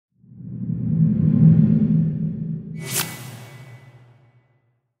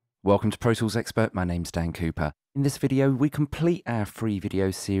Welcome to Pro Tools Expert, my name's Dan Cooper. In this video, we complete our free video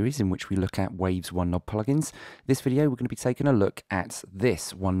series in which we look at Waves OneKnob plugins. This video, we're going to be taking a look at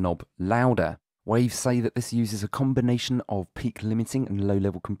this OneKnob Louder. Waves say that this uses a combination of peak limiting and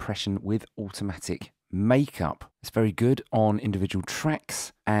low-level compression with automatic makeup. It's very good on individual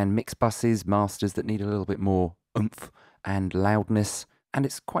tracks and mix buses, masters that need a little bit more oomph and loudness, and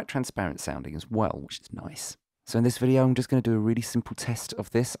it's quite transparent sounding as well, which is nice. So in this video, I'm just going to do a really simple test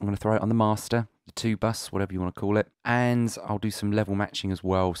of this. I'm going to throw it on the master, the 2-bus, whatever you want to call it, and I'll do some level matching as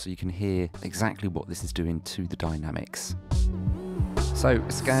well so you can hear exactly what this is doing to the dynamics. So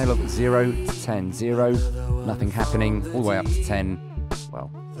a scale of 0 to 10. 0, nothing happening, all the way up to 10.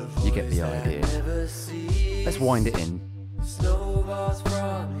 Well, you get the idea. Let's wind it in. Snowballs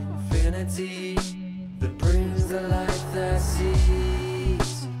from infinity that brings the light that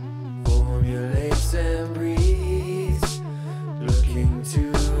sees, formulates and breathes, looking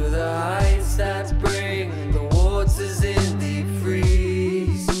to the heights that bring the waters in deep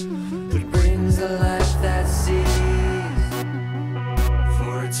freeze, that brings the light that sees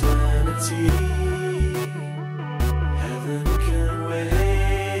for eternity. Heaven can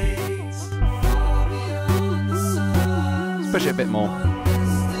wait far beyond the sun. Let's push it a bit more.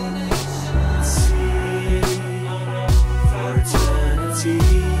 For eternity.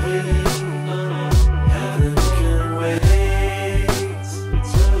 Heaven can wait.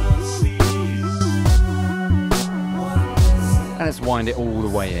 And let's wind it all the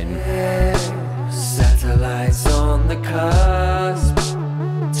way in. Satellites on the cusp,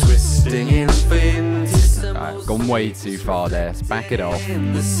 twisting infinitesimal. I've gone way too far there. Let's back it off.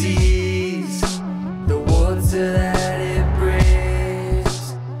 In the seas, the water that it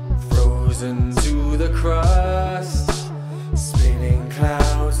brings, frozen to the crust, spinning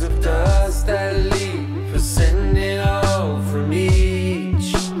clouds of dust that leap, ascending all from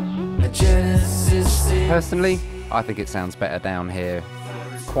each. A Genesis in Personally, I think it sounds better down here.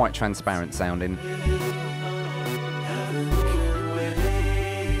 Quite transparent sounding.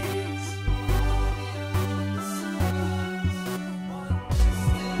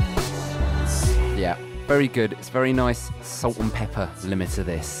 Yeah, very good. It's very nice salt and pepper limiter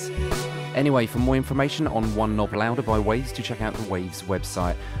this. Anyway, for more information on OneKnob Louder by Waves, do check out the Waves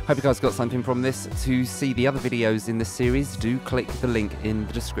website. Hope you guys got something from this. To see the other videos in this series, do click the link in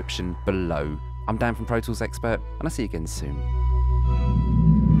the description below. I'm Dan from Pro Tools Expert, and I'll see you again soon.